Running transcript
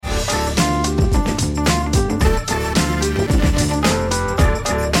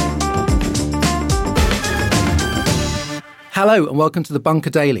Hello and welcome to the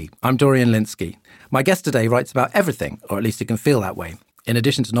Bunker Daily. I'm Dorian Linsky. My guest today writes about everything, or at least it can feel that way. In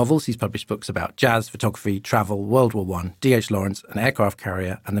addition to novels, he's published books about jazz, photography, travel, World War I, D.H. Lawrence, an aircraft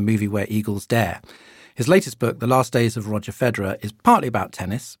carrier, and the movie Where Eagles Dare. His latest book, The Last Days of Roger Federer, is partly about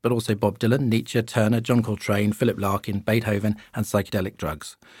tennis, but also Bob Dylan, Nietzsche, Turner, John Coltrane, Philip Larkin, Beethoven, and psychedelic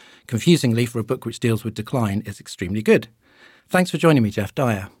drugs. Confusingly, for a book which deals with decline, is extremely good. Thanks for joining me, Geoff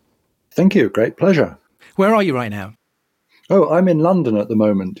Dyer. Thank you. Great pleasure. Where are you right now? Oh, I'm in London at the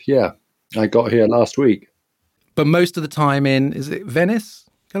moment. Yeah, I got here last week. But most of the time in, is it Venice,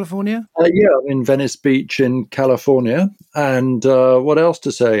 California? Yeah, I'm in Venice Beach in California. And what else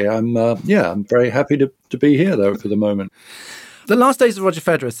to say? I'm very happy to be here, though, for the moment. The Last Days of Roger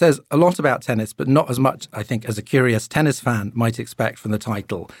Federer says a lot about tennis, but not as much, I think, as a curious tennis fan might expect from the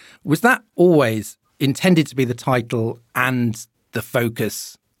title. Was that always intended to be the title and the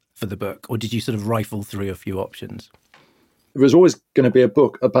focus for the book, or did you sort of rifle through a few options? It was always going to be a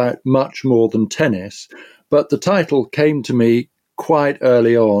book about much more than tennis, but the title came to me quite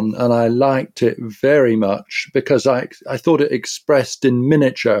early on, and I liked it very much because I thought it expressed in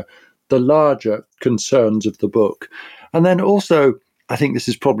miniature the larger concerns of the book. And then also, I think this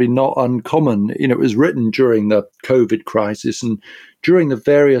is probably not uncommon. It was written during the COVID crisis, and during the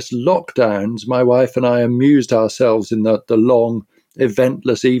various lockdowns, my wife and I amused ourselves in the long,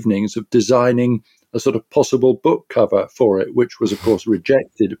 eventless evenings of designing a sort of possible book cover for it, which was, of course,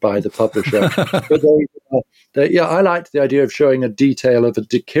 rejected by the publisher. But I liked the idea of showing a detail of a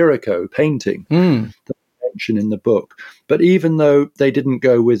De Chirico painting that I mention in the book. But even though they didn't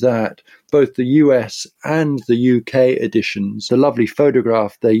go with that, both the US and the UK editions, the lovely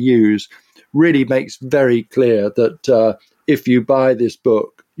photograph they use really makes very clear that if you buy this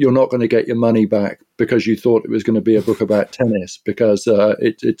book, you're not going to get your money back because you thought it was going to be a book about tennis, because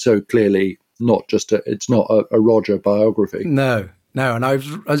it's so clearly not just it's not a Roger biography. No. And I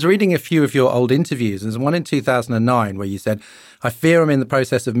was reading a few of your old interviews. There's one in 2009 where you said, "I fear I'm in the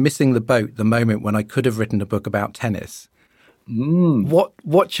process of missing the boat the moment when I could have written a book about tennis."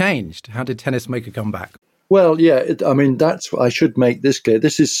 What changed? How did tennis make a comeback? Well, yeah, I should make this clear.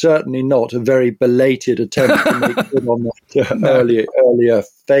 This is certainly not a very belated attempt to make good on that earlier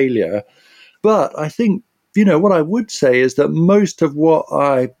failure. But I think, what I would say is that most of what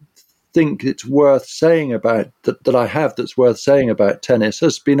I think it's worth saying about that I have that's worth saying about tennis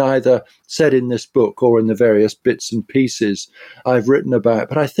has been either said in this book or in the various bits and pieces I've written about.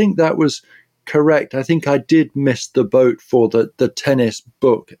 But I think that was correct. I think I did miss the boat for the tennis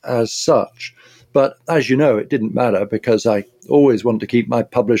book as such. But as you know, it didn't matter because I always want to keep my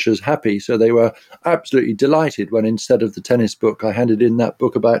publishers happy. So they were absolutely delighted when instead of the tennis book, I handed in that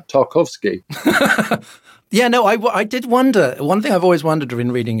book about Tarkovsky. Yeah, no, I did wonder. One thing I've always wondered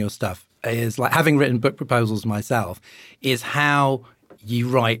in reading your stuff is, like, having written book proposals myself, is how you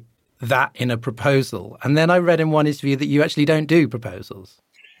write that in a proposal. And then I read in one interview that you actually don't do proposals.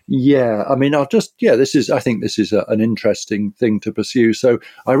 Yeah, I think this is an interesting thing to pursue. So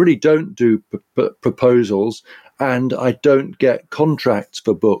I really don't do proposals, and I don't get contracts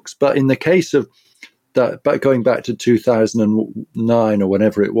for books. But in the case of that, going back to 2009 or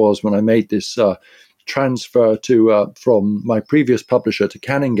whenever it was, when I made this transfer from my previous publisher to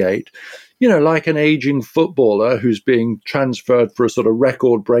Canongate, like an aging footballer who's being transferred for a sort of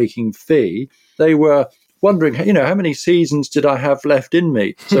record-breaking fee, they were wondering, how many seasons did I have left in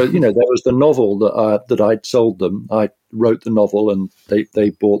me? So, there was the novel that I'd sold them. I wrote the novel and they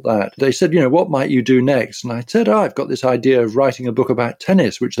bought that. They said, what might you do next? And I said, I've got this idea of writing a book about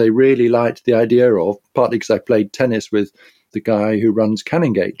tennis, which they really liked the idea of, partly because I played tennis with the guy who runs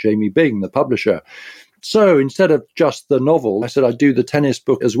Canongate, Jamie Bing, the publisher. So instead of just the novel, I said I'd do the tennis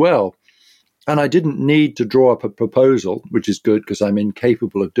book as well. And I didn't need to draw up a proposal, which is good because I'm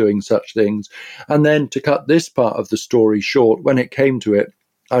incapable of doing such things. And then to cut this part of the story short, when it came to it,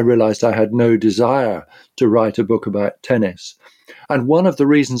 I realized I had no desire to write a book about tennis. And one of the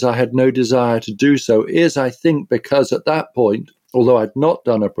reasons I had no desire to do so is, I think, because at that point, although I'd not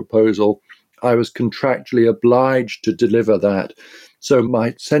done a proposal, I was contractually obliged to deliver that. So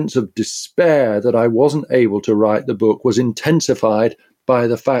my sense of despair that I wasn't able to write the book was intensified by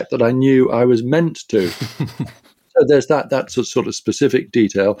the fact that I knew I was meant to. So there's that's a sort of specific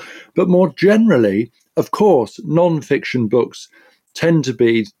detail. But more generally, of course, non-fiction books tend to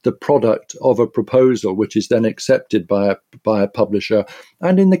be the product of a proposal, which is then accepted by a publisher.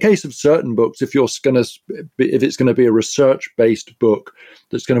 And in the case of certain books, if it's going to be a research-based book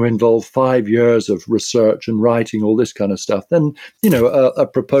that's going to involve 5 years of research and writing, all this kind of stuff, then a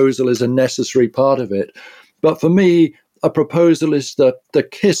proposal is a necessary part of it. But for me, a proposal is the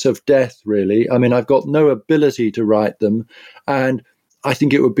kiss of death, really. I mean, I've got no ability to write them, and I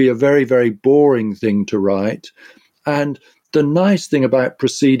think it would be a very, very boring thing to write. And the nice thing about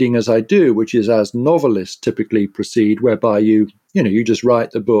proceeding as I do, which is as novelists typically proceed, whereby you just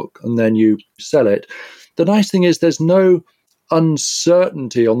write the book and then you sell it. The nice thing is there's no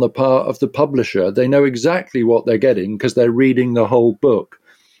uncertainty on the part of the publisher. They know exactly what they're getting because they're reading the whole book.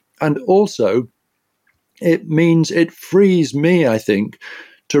 And also, it means it frees me, I think,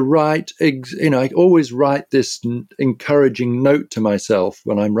 to write, I always write this encouraging note to myself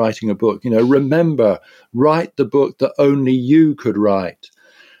when I'm writing a book, remember, write the book that only you could write.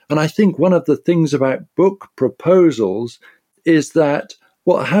 And I think one of the things about book proposals is that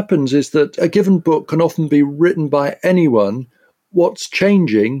what happens is that a given book can often be written by anyone. What's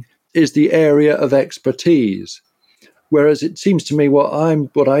changing is the area of expertise. Whereas it seems to me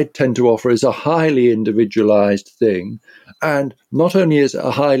what I tend to offer is a highly individualized thing. And not only is it a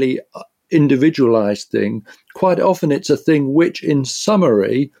highly individualized thing, quite often it's a thing which in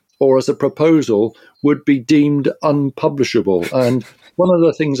summary or as a proposal would be deemed unpublishable. And one of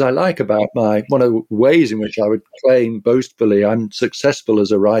the things I like about one of the ways in which I would claim boastfully I'm successful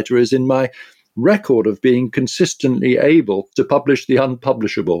as a writer is in my record of being consistently able to publish the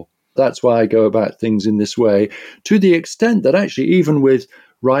unpublishable. That's why I go about things in this way, to the extent that actually even with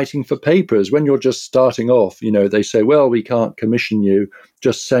writing for papers, when you're just starting off, they say, well, we can't commission you,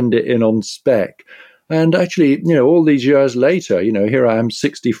 just send it in on spec. And actually, all these years later, here I am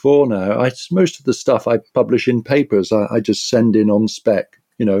 64 now, most of the stuff I publish in papers, I just send in on spec,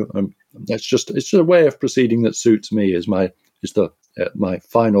 it's just a way of proceeding that suits me is my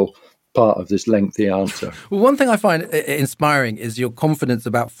final part of this lengthy answer. Well, one thing I find inspiring is your confidence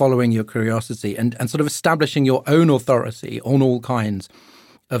about following your curiosity and sort of establishing your own authority on all kinds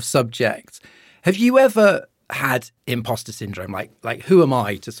of subjects. Have you ever had imposter syndrome? Like who am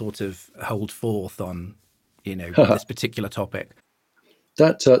I to sort of hold forth on, this particular topic?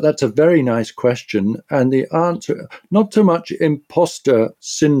 That's a very nice question. And the answer, not so much imposter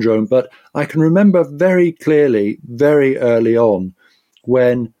syndrome, but I can remember very clearly, very early on,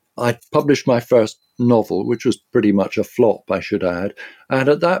 when I published my first novel, which was pretty much a flop, I should add. And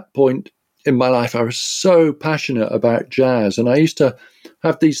at that point in my life, I was so passionate about jazz. And I used to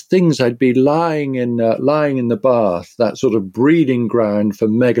have these things. I'd be lying in the bath, that sort of breeding ground for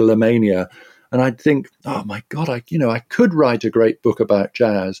megalomania. And I'd think, oh, my God, I could write a great book about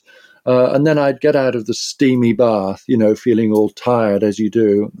jazz. And then I'd get out of the steamy bath, feeling all tired as you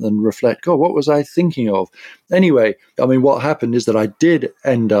do, and reflect, God, what was I thinking of? Anyway, what happened is that I did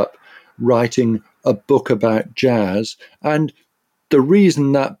end up writing a book about jazz. And the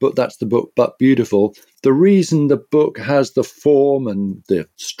reason that's the book, But Beautiful, the reason the book has the form and the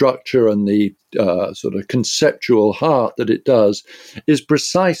structure and the sort of conceptual heart that it does is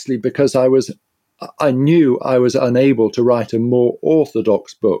precisely because I knew I was unable to write a more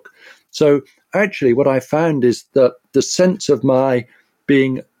orthodox book. So actually what I found is that the sense of my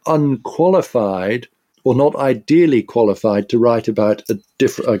being unqualified or not ideally qualified to write about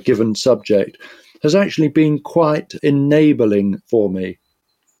a given subject has actually been quite enabling for me.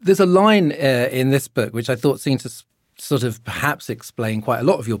 There's a line in this book which I thought seemed to sort of perhaps explain quite a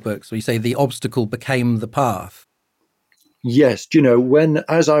lot of your books, where you say the obstacle became the path. Yes,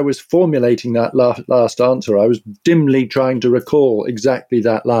 as I was formulating that last answer, I was dimly trying to recall exactly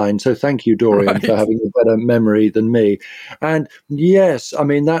that line. So thank you, Dorian, for having a better memory than me. And yes,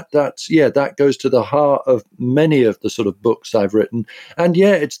 that goes to the heart of many of the sort of books I've written. And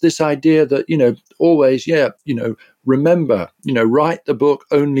it's this idea that, always, remember, write the book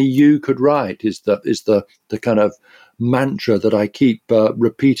only you could write is the kind of mantra that I keep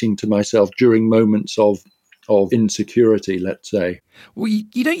repeating to myself during moments of insecurity, let's say. Well,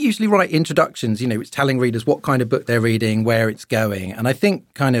 you don't usually write introductions, it's telling readers what kind of book they're reading, where it's going. And I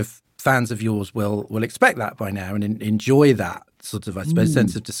think kind of fans of yours will expect that by now and enjoy that sort of, I suppose,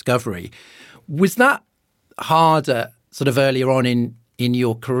 sense of discovery. Was that harder sort of earlier on in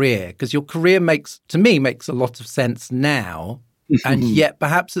your career? Because your career makes a lot of sense now. And yet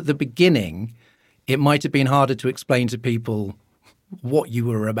perhaps at the beginning, it might have been harder to explain to people what you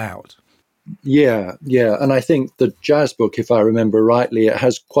were about. Yeah. And I think the jazz book, if I remember rightly, it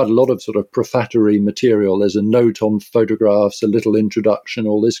has quite a lot of sort of prefatory material. There's a note on photographs, a little introduction,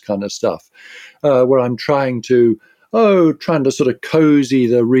 all this kind of stuff, where I'm trying to sort of cozy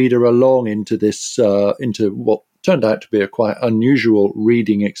the reader along into this, into what turned out to be a quite unusual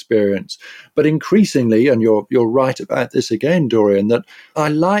reading experience. But increasingly, and you're right about this again, Dorian, that I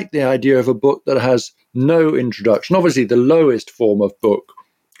like the idea of a book that has no introduction. Obviously, the lowest form of book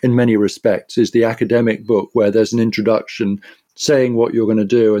in many respects, is the academic book where there's an introduction saying what you're going to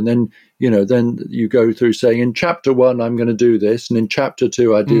do. And then, then you go through saying, in chapter 1, I'm going to do this. And in chapter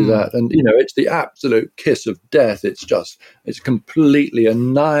 2, I do that. And, it's the absolute kiss of death. It's completely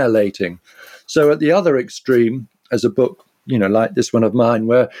annihilating. So at the other extreme, as a book, like this one of mine,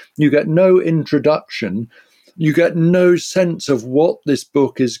 where you get no introduction, you get no sense of what this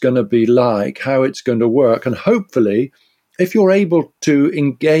book is going to be like, how it's going to work. And hopefully, if you're able to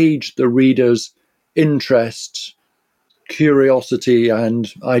engage the reader's interest, curiosity,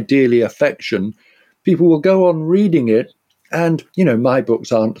 and ideally affection, people will go on reading it. And, my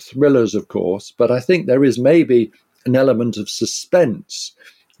books aren't thrillers, of course, but I think there is maybe an element of suspense,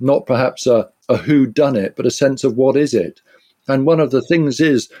 not perhaps a whodunit, but a sense of what is it. And one of the things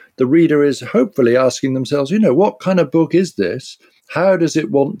is the reader is hopefully asking themselves, what kind of book is this? How does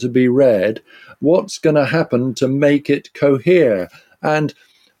it want to be read? What's going to happen to make it cohere? And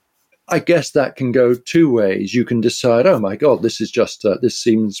I guess that can go two ways. You can decide, oh my God, this is just this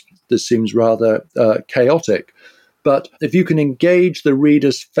seems rather chaotic. But if you can engage the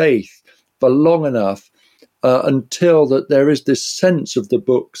reader's faith for long enough until that there is this sense of the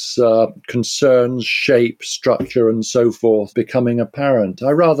book's concerns, shape, structure, and so forth becoming apparent,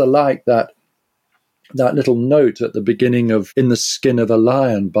 I rather like that little note at the beginning of In the Skin of a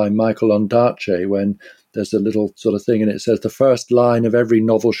Lion by Michael Ondaatje, when there's a little sort of thing and it says, the first line of every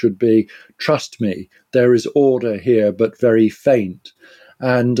novel should be, trust me, there is order here, but very faint.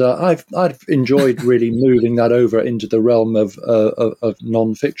 And I've enjoyed really moving that over into the realm of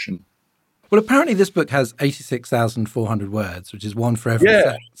nonfiction. Well, apparently this book has 86,400 words, which is one for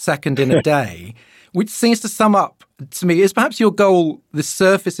every second in a day, which seems to sum up, to me, is perhaps your goal, this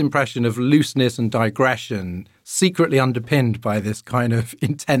surface impression of looseness and digression, secretly underpinned by this kind of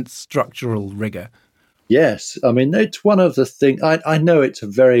intense structural rigor. Yes. I mean, it's one of the things, I know it's a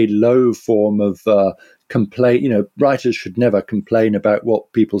very low form of complaint. Writers should never complain about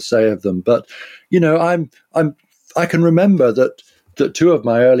what people say of them. But, I can remember that two of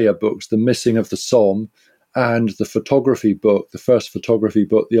my earlier books, The Missing of the Somme and the photography book, the first photography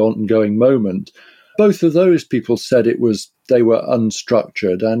book, The Ongoing Moment, both of those people said they were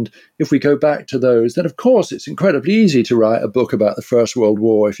unstructured. And if we go back to those, then of course it's incredibly easy to write a book about the First World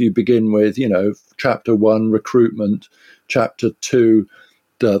War if you begin with, chapter 1, recruitment, chapter 2,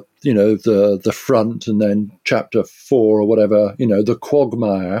 the front, and then chapter 4 or whatever, the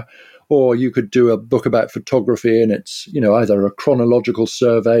quagmire. Or you could do a book about photography and it's, either a chronological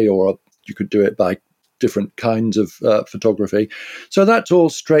survey or you could do it by different kinds of photography. So that's all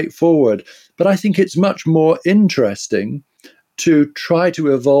straightforward. But I think it's much more interesting to try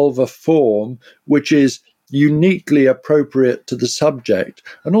to evolve a form which is uniquely appropriate to the subject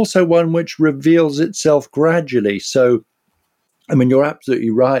and also one which reveals itself gradually. So, I mean, you're absolutely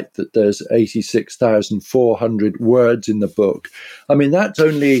right that there's 86,400 words in the book. I mean, that's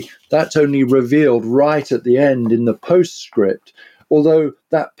only revealed right at the end in the postscript, although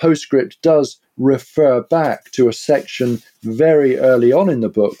that postscript does refer back to a section very early on in the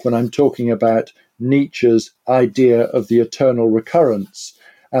book when I'm talking about Nietzsche's idea of the eternal recurrence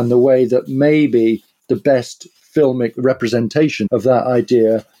and the way that maybe the best filmic representation of that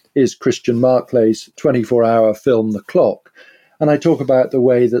idea is Christian Marclay's 24-hour film, The Clock. And I talk about the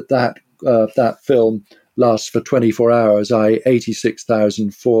way that film lasts for 24 hours, i.e.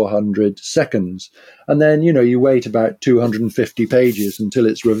 86,400 seconds. And then, you wait about 250 pages until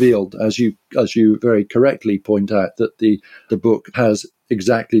it's revealed, as you very correctly point out, that the book has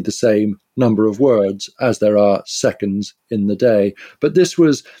exactly the same number of words as there are seconds in the day. But this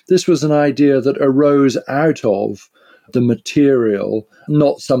was an idea that arose out of the material,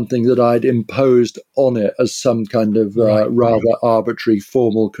 not something that I'd imposed on it as some kind of rather arbitrary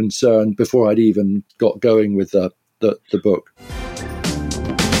formal concern before I'd even got going with the book.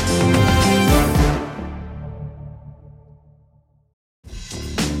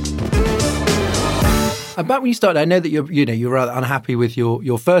 And back when you started, I know that you're rather unhappy with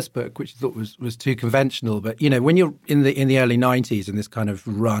your first book, which you thought was too conventional. But when you're in the early 90s in this kind of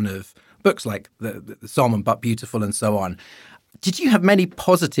run of books like the Somme and But Beautiful and so on, did you have many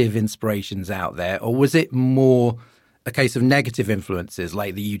positive inspirations out there, or was it more a case of negative influences,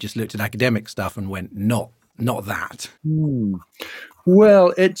 like that you just looked at academic stuff and went, not that?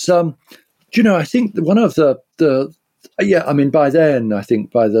 Well, it's I think one of by then, I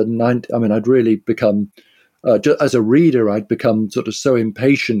think by the 90s, I'd really become as a reader, I'd become sort of so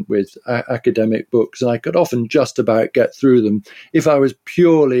impatient with academic books, and I could often just about get through them if I was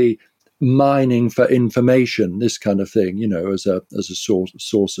purely mining for information, this kind of thing, as a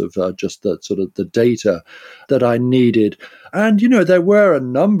source of just the sort of the data that I needed. And there were a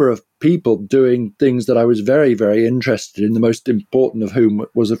number of people doing things that I was very, very interested in. The most important of whom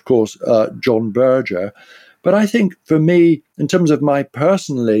was, of course, John Berger. But I think for me, in terms of my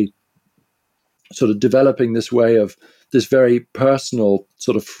personally sort of developing this very personal,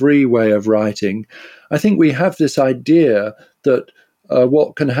 sort of free way of writing, I think we have this idea that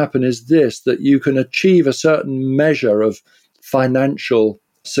what can happen is that you can achieve a certain measure of financial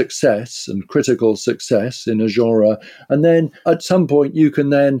success and critical success in a genre, and then at some point you can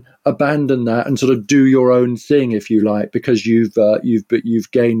then abandon that and sort of do your own thing, if you like, because you've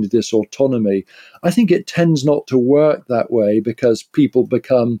gained this autonomy. I think it tends not to work that way, because people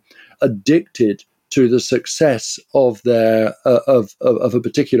become addicted to the success of their of a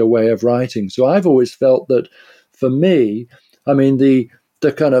particular way of writing. So I've always felt that, for me, I mean, the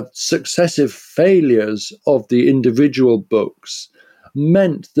kind of successive failures of the individual books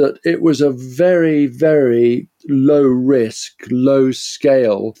meant that it was a very, very low risk, low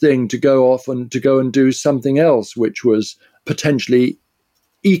scale thing to go off and do something else, which was potentially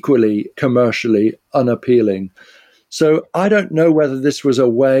equally commercially unappealing. So I don't know whether this was a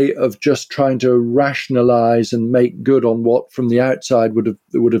way of just trying to rationalize and make good on what from the outside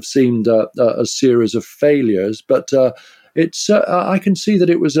would have seemed a series of failures, but I can see that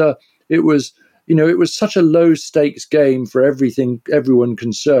it was such a low stakes game for everyone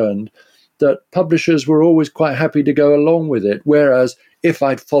concerned, that publishers were always quite happy to go along with it. Whereas if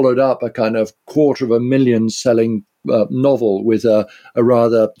I'd followed up a kind of 250,000 selling novel with a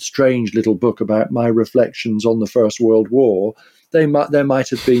rather strange little book about my reflections on the First World War, there might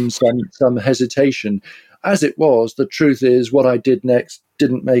have been some hesitation. As it was, the truth is, what I did next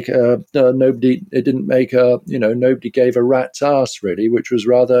didn't make nobody gave a rat's ass, really, which was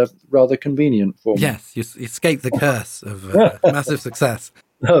rather convenient for me. Yes, you escaped the curse of massive success.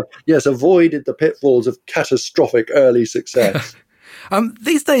 Yes, avoided the pitfalls of catastrophic early success.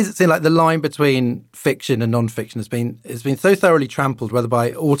 These days, it seems like the line between fiction and non-fiction has been so thoroughly trampled, whether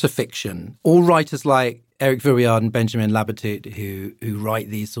by autofiction or writers like Eric Viriard and Benjamin Labatut, who write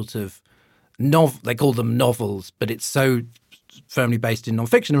these sort of they call them novels, but it's so firmly based in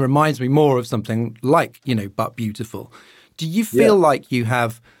non-fiction and reminds me more of something like, But Beautiful. Do you feel like you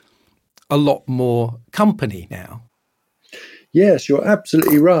have a lot more company now? Yes, you're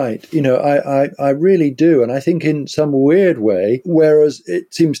absolutely right. I really do. And I think in some weird way, whereas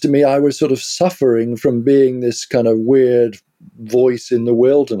it seems to me I was sort of suffering from being this kind of weird voice in the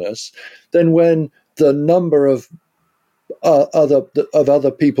wilderness, then when the number of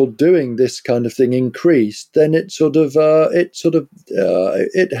other people doing this kind of thing increased, then it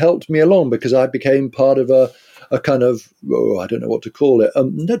helped me along, because I became part of a kind of, I don't know what to call it,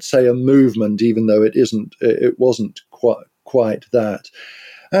 let's say a movement, even though it wasn't quite that.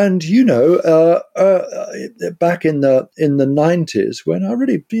 And back in the 90s, when I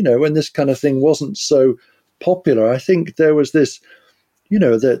really, when this kind of thing wasn't so popular, I think there was this,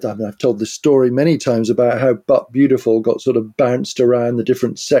 I've told this story many times about how But Beautiful got sort of bounced around the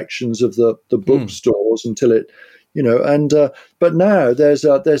different sections of the bookstores until it, but now there's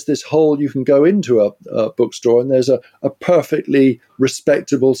this whole, you can go into a bookstore and there's a perfectly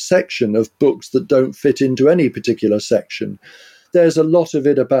respectable section of books that don't fit into any particular section. There's a lot of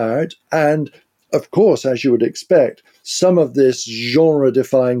it about, and of course, as you would expect, some of this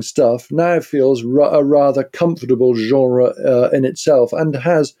genre-defying stuff now feels a rather comfortable genre in itself, and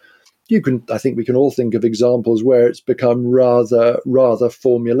I think we can all think of examples where it's become rather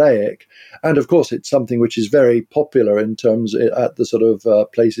formulaic. And of course, it's something which is very popular in terms at the sort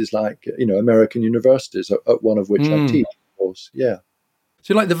of places like, American universities, at one of which I teach, of course. Yeah.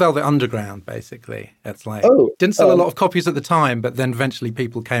 So like the Velvet Underground, basically. It's like, didn't sell a lot of copies at the time, but then eventually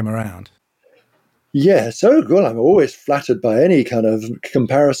people came around. Yes, oh good. I'm always flattered by any kind of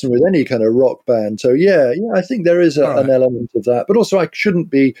comparison with any kind of rock band. So yeah, I think there is an element of that. But also, I shouldn't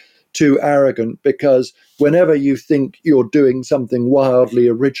be too arrogant, because whenever you think you're doing something wildly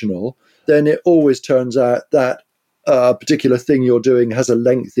original, then it always turns out that a particular thing you're doing has a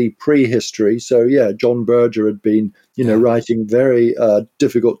lengthy prehistory. So yeah, John Berger had been, writing very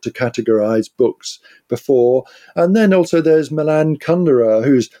difficult to categorize books before. And then also there's Milan Kundera,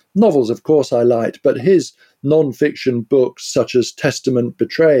 whose novels, of course, I liked, but his non-fiction books, such as Testament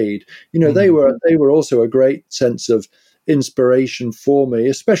Betrayed, they were also a great sense of inspiration for me,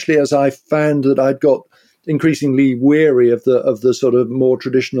 especially as I found that I'd got increasingly weary of the sort of more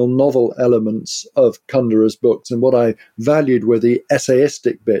traditional novel elements of Kundera's books, and what I valued were the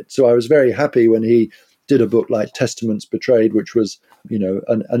essayistic bits. So I was very happy when he did a book like Testaments Betrayed, which was,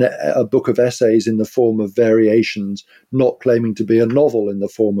 a book of essays in the form of variations, not claiming to be a novel in the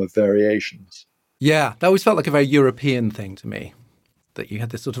form of variations. Yeah, that always felt like a very European thing to me, that you had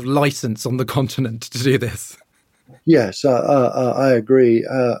this sort of license on the continent to do this. Yes, I agree.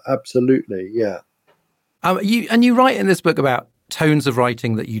 Absolutely, yeah. You write in this book about tones of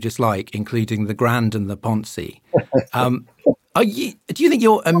writing that you dislike, including the grand and the poncy. Do you think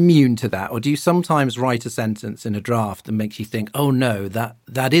you're immune to that, or do you sometimes write a sentence in a draft that makes you think, oh no,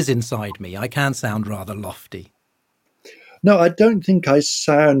 that is inside me, I can sound rather lofty? No, I don't think I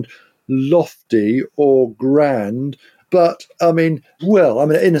sound lofty or grand, but in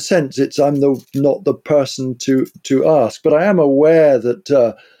a sense, I'm not the person to ask. But I am aware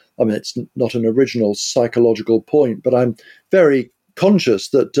that it's not an original psychological point, but I'm very conscious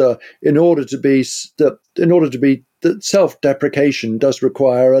that that self-deprecation does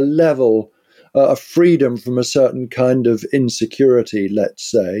require a level of freedom from a certain kind of insecurity, let's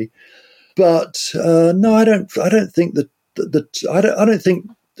say. But no, I don't think that. I don't think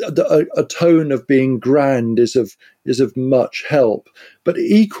a tone of being grand is of much help. But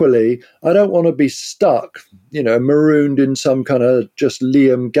equally, I don't want to be stuck, marooned in some kind of just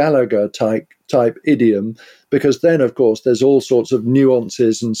Liam Gallagher type idiom, because then, of course, there's all sorts of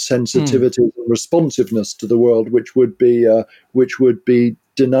nuances and sensitivity and responsiveness to the world which would be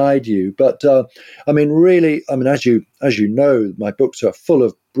denied you. But really, as you know, my books are full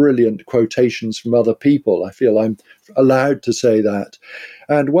of brilliant quotations from other people. I feel I'm allowed to say that.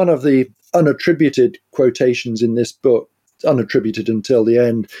 And one of the unattributed quotations in this book, unattributed until the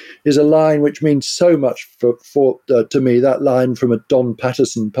end, is a line which means so much to me, that line from a Don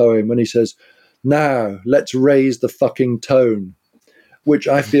Patterson poem when he says, "Now, let's raise the fucking tone," which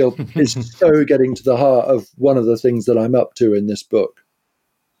I feel is so getting to the heart of one of the things that I'm up to in this book.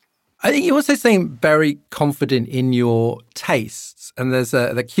 I think you also seem very confident in your tastes. And there's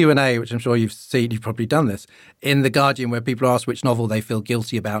the Q&A, which I'm sure you've seen, you've probably done this, in The Guardian, where people ask which novel they feel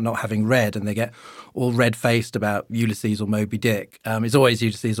guilty about not having read, and they get all red-faced about Ulysses or Moby Dick. It's always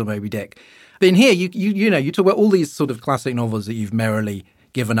Ulysses or Moby Dick. But in here, you talk about all these sort of classic novels that you've merrily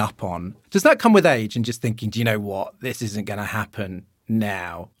given up on. Does that come with age and just thinking, do you know what, this isn't going to happen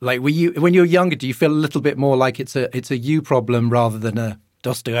now? Like, when you were younger, do you feel a little bit more like it's a you problem rather than a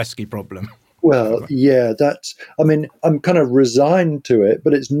Dostoevsky problem? Well, yeah, I'm kind of resigned to it,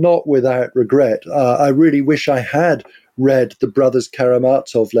 but it's not without regret. I really wish I had read the Brothers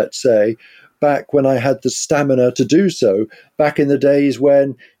Karamazov, let's say, back when I had the stamina to do so, back in the days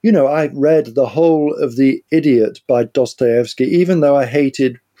when, I read the whole of The Idiot by Dostoevsky, even though I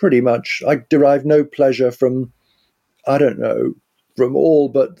hated pretty much, I derived no pleasure from, I don't know, from all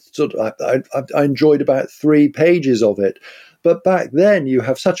but sort of, I enjoyed about 3 pages of it. But back then, you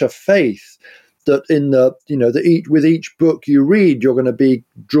have such a faith that with each book you read, you're going to be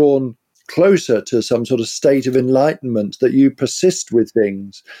drawn closer to some sort of state of enlightenment, that you persist with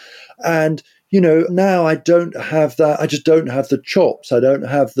things. And, now I don't have that. I just don't have the chops. I don't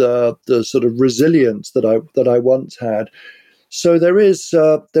have the sort of resilience that I once had. So there is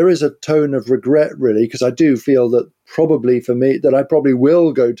a tone of regret, really, because I do feel that probably for me, that I probably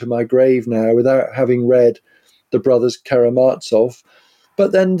will go to my grave now without having read the Brothers Karamazov.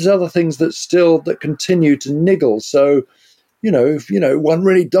 But then there's other things that continue to niggle. So, if one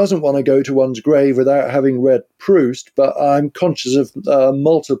really doesn't want to go to one's grave without having read Proust, but I'm conscious of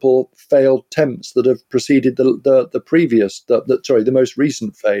multiple failed attempts that have preceded the most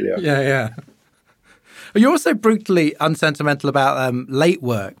recent failure. Yeah. You're also brutally unsentimental about late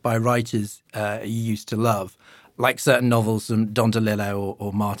work by writers you used to love, like certain novels from Don DeLillo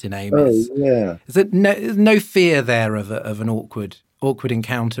or Martin Amis. Oh, yeah. Is there no fear there of an awkward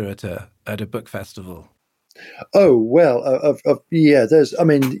encounter at a book festival? Oh, well, yeah,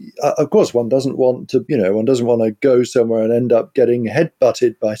 of course one doesn't want to go somewhere and end up getting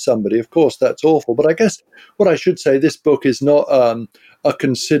headbutted by somebody. Of course, that's awful. But I guess what I should say, this book is not a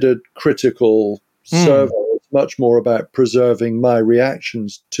considered critical survey. It's much more about preserving my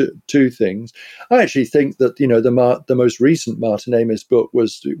reactions to things. I actually think that, the most recent Martin Amis book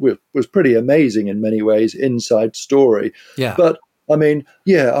was pretty amazing in many ways, Inside Story. Yeah. But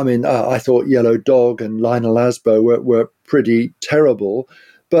I thought Yellow Dog and Lionel Asbo were pretty terrible.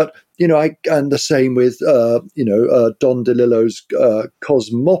 But, and the same with, Don DeLillo's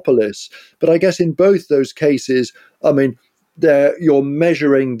Cosmopolis. But I guess in both those cases, you're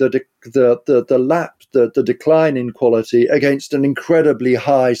measuring the decline in quality against an incredibly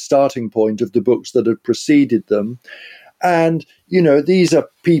high starting point of the books that had preceded them. And, these are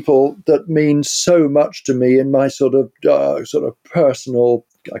people that mean so much to me in my sort of personal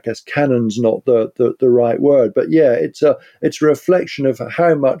I guess canon's not the right word, but yeah, it's a reflection of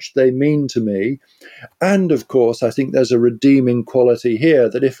how much they mean to me. And of course, I think there's a redeeming quality here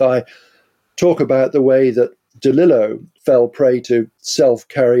that if I talk about the way that DeLillo fell prey to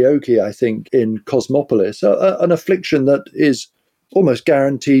self-karaoke, I think, in Cosmopolis, an affliction that is almost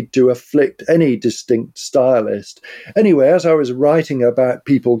guaranteed to afflict any distinct stylist. Anyway, as I was writing about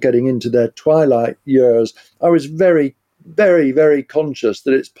people getting into their twilight years, I was very, very, very conscious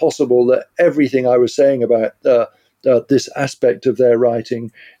that it's possible that everything I was saying about this aspect of their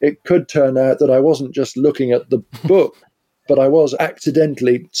writing, it could turn out that I wasn't just looking at the book, but I was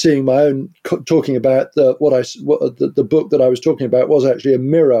accidentally seeing my own, talking about the book that I was talking about was actually a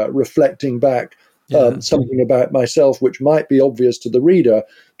mirror reflecting back something about myself which might be obvious to the reader,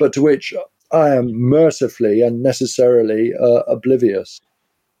 but to which I am mercifully and necessarily oblivious.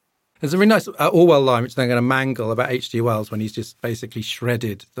 There's a really nice Orwell line, which they're going to mangle about H.G. Wells when he's just basically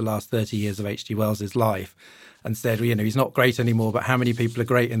shredded the last 30 years of H.G. Wells's life and said, he's not great anymore, but how many people are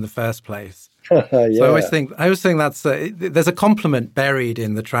great in the first place? Yeah. So I always think that's there's a compliment buried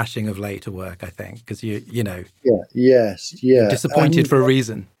in the trashing of later work, I think, because you're disappointed for a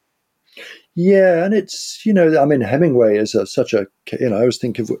reason. Yeah, and it's, Hemingway is such a, I was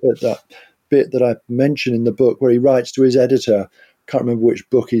thinking of that bit that I mentioned in the book where he writes to his editor. Can't remember which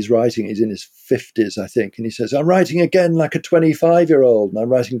book he's writing. He's in his 50s, I think. And he says, I'm writing again like a 25-year-old, and I'm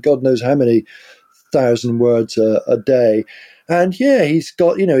writing God knows how many thousand words a day. And yeah, he's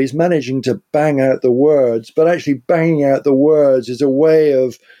got, he's managing to bang out the words, but actually banging out the words is a way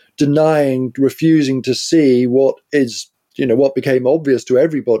of denying, refusing to see what is, what became obvious to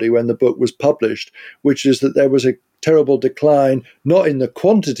everybody when the book was published, which is that there was a terrible decline, not in the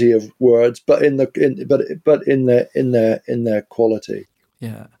quantity of words, but in their quality.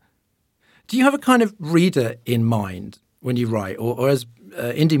 Yeah. Do you have a kind of reader in mind when you write, or as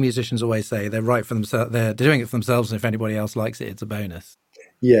indie musicians always say, they write for themselves, they're doing it for themselves, and if anybody else likes it, it's a bonus?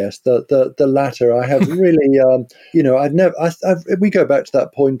 Yes, the latter. I have really, we go back to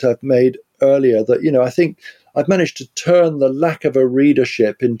that point I've made earlier that, I think I've managed to turn the lack of a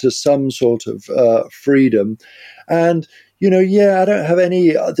readership into some sort of freedom. And, I don't have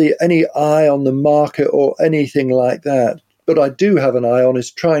any eye on the market or anything like that. But I do have an eye on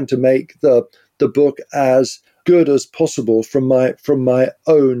is trying to make the book as good as possible from my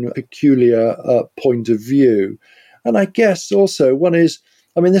own peculiar point of view. And I guess also one is,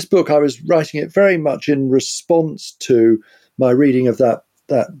 this book, I was writing it very much in response to my reading of that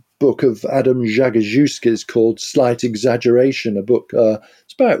book of Adam Zagajewski's called Slight Exaggeration, a book,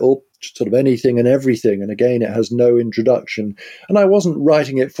 it's about all sort of anything and everything. And again, it has no introduction. And I wasn't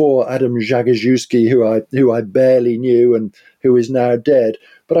writing it for Adam Zagajewski, who I barely knew and who is now dead.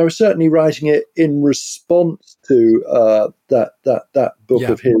 But I was certainly writing it in response to that book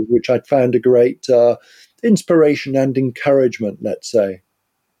of his, which I'd found a great inspiration and encouragement, let's say.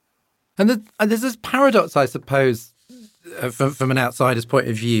 And there's this paradox, I suppose, from an outsider's point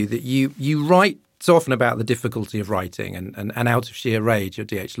of view, that you write so often about the difficulty of writing, and Out of Sheer Rage, your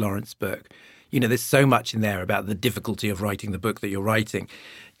D.H. Lawrence book, there's so much in there about the difficulty of writing the book that you're writing.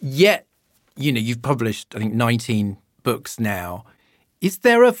 Yet, you've published, I think, 19 books now. Is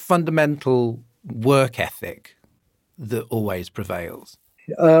there a fundamental work ethic that always prevails?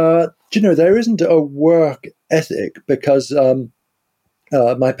 There isn't a work ethic because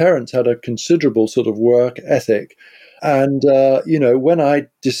my parents had a considerable sort of work ethic. And, when I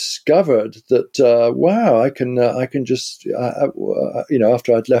discovered that, I can just,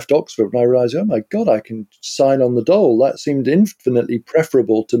 after I'd left Oxford, and I realized, oh my God, I can sign on the dole. That seemed infinitely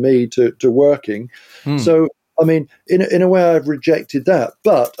preferable to me to working. So, in a way, I've rejected that.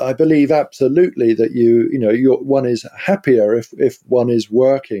 But I believe absolutely that one is happier if one is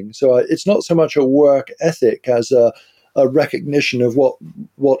working. So it's not so much a work ethic as a recognition of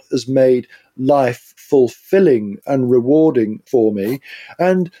what has made life fulfilling and rewarding for me.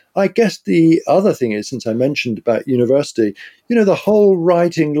 And I guess the other thing is, since I mentioned about university, the whole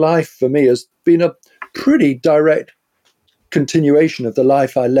writing life for me has been a pretty direct continuation of the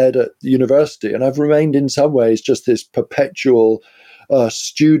life I led at university. And I've remained in some ways just this perpetual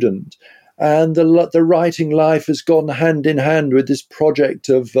student. And the writing life has gone hand in hand with this project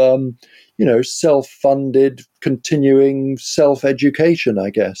of, self-funded, continuing self-education, I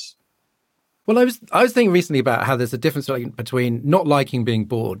guess. Well, I was thinking recently about how there's a difference between not liking being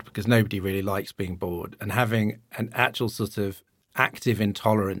bored, because nobody really likes being bored, and having an actual sort of active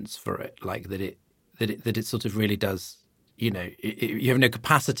intolerance for it, like that it sort of really does. You have no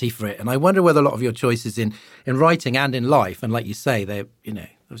capacity for it. And I wonder whether a lot of your choices in writing and in life, and like you say, they're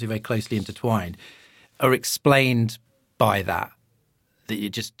obviously very closely intertwined, are explained by that that you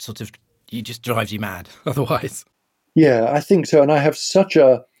just drives you mad otherwise. Yeah, I think so. And I have such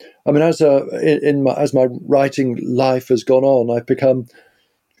a, I mean, as my writing life has gone on, I've become,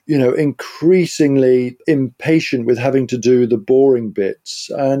 increasingly impatient with having to do the boring bits.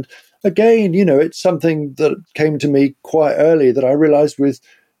 And again, it's something that came to me quite early that I realized with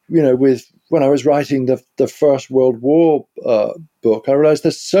when I was writing the First World War book, I realized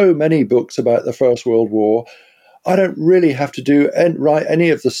there's so many books about the First World War. I don't really have to write any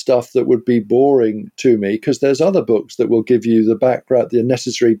of the stuff that would be boring to me, because there's other books that will give you the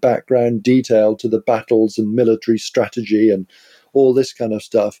necessary background detail to the battles and military strategy and all this kind of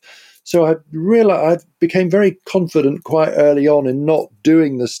stuff. So I became very confident quite early on in not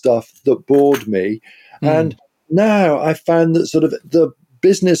doing the stuff that bored me. And now I found that sort of the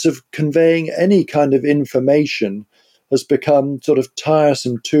business of conveying any kind of information has become sort of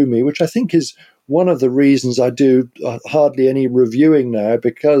tiresome to me, which I think is one of the reasons I do hardly any reviewing now,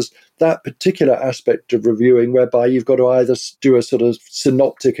 because that particular aspect of reviewing, whereby you've got to either do a sort of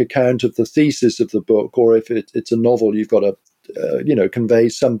synoptic account of the thesis of the book, or if it's a novel, you've got to convey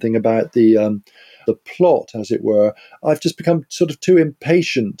something about the plot, as it were. I've just become sort of too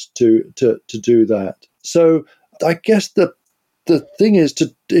impatient to do that. So I guess the thing is,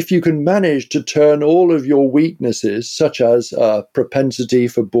 if you can manage to turn all of your weaknesses, such as propensity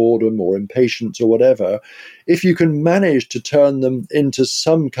for boredom or impatience or whatever, if you can manage to turn them into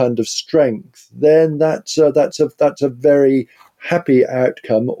some kind of strength, then that's a very happy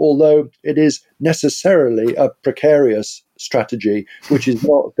outcome. Although it is necessarily a precarious strategy, which is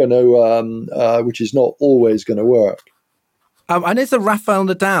not always going to work. And it's Rafael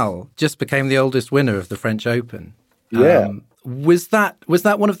Nadal just became the oldest winner of the French Open. Yeah. Was that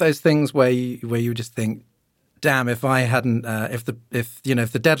one of those things where you just think, damn, if I hadn't, if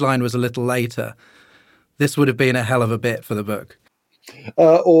the deadline was a little later, this would have been a hell of a bit for the book?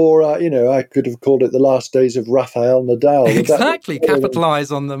 I could have called it The Last Days of Rafael Nadal. Exactly,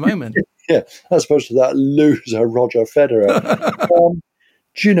 capitalise on the moment. Yeah, as opposed to that loser Roger Federer.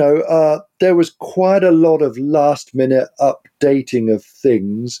 There was quite a lot of last-minute updating of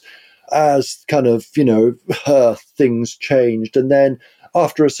things as kind of, things changed. And then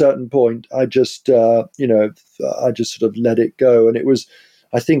after a certain point, I just sort of let it go. And it was,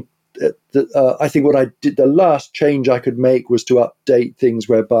 I think what I did, the last change I could make was to update things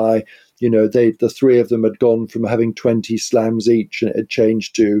whereby, the three of them had gone from having 20 slams each, and it had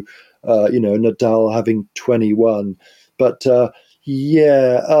changed to, Nadal having 21. But,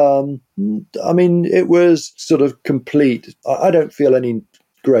 it was sort of complete. I don't feel any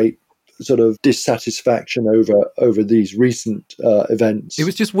great sort of dissatisfaction over these recent events. It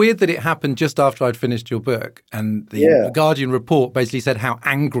was just weird that it happened just after I'd finished your book, and the Guardian report basically said how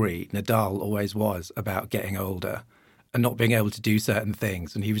angry Nadal always was about getting older and not being able to do certain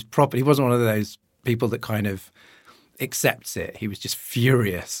things. And he wasn't one of those people that kind of accepts it. He was just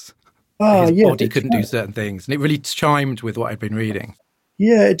furious. His body couldn't do certain things, and it really chimed with what I'd been reading.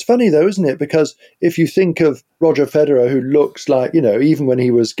 Yeah, it's funny though, isn't it? Because if you think of Roger Federer, who looks like, even when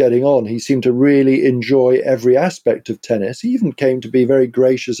he was getting on, he seemed to really enjoy every aspect of tennis. He even came to be very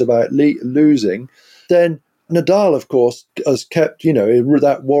gracious about losing. Then Nadal, of course, has kept,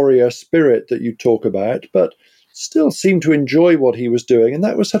 that warrior spirit that you talk about, but still seemed to enjoy what he was doing. And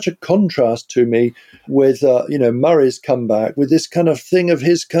that was such a contrast to me with, Murray's comeback, with this kind of thing of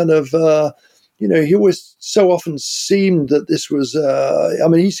his kind of... he always so often seemed that this was,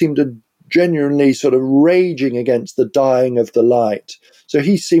 he seemed to genuinely sort of raging against the dying of the light. So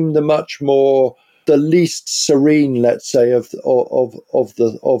he seemed the least serene, let's say, of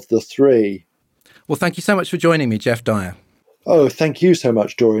the three. Well, thank you so much for joining me, Geoff Dyer. Oh, thank you so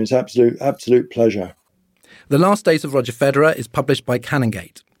much, Dorian. It's absolute pleasure. The Last Days of Roger Federer is published by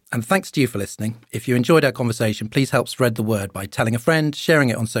Canongate. And thanks to you for listening. If you enjoyed our conversation, please help spread the word by telling a friend, sharing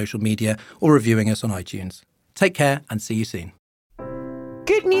it on social media, or reviewing us on iTunes. Take care and see you soon.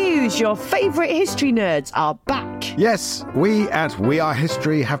 Good news! Your favourite history nerds are back. Yes, we at We Are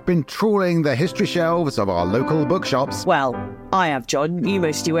History have been trawling the history shelves of our local bookshops. Well, I have, John. You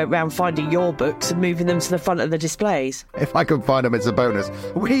mostly went round finding your books and moving them to the front of the displays. If I can find them, it's a bonus.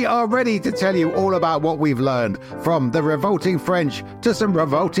 We are ready to tell you all about what we've learned, from the revolting French to some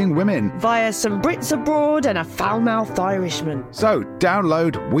revolting women. Via some Brits abroad and a foul-mouthed Irishman. So,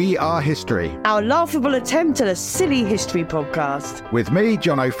 download We Are History. Our laughable attempt at a silly history podcast. With me,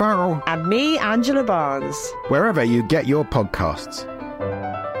 John O'Farrell. And me, Angela Barnes. Wherever you get your podcasts.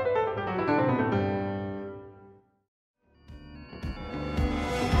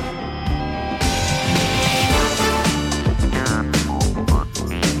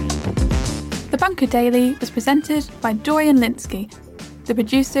 The Bunker Daily was presented by Dorian Lynskey. The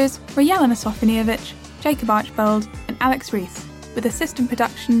producers were Jelena Sofronijevic, Jacob Archbold and Alex Rees, with assistant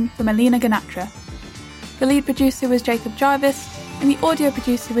production from Alina Ganatra. The lead producer was Jacob Jarvis, and the audio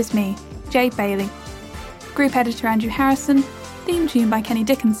producer was me, Jade Bailey. Group editor Andrew Harrison, theme tune by Kenny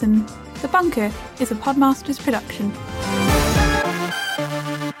Dickinson. The Bunker is a Podmasters production.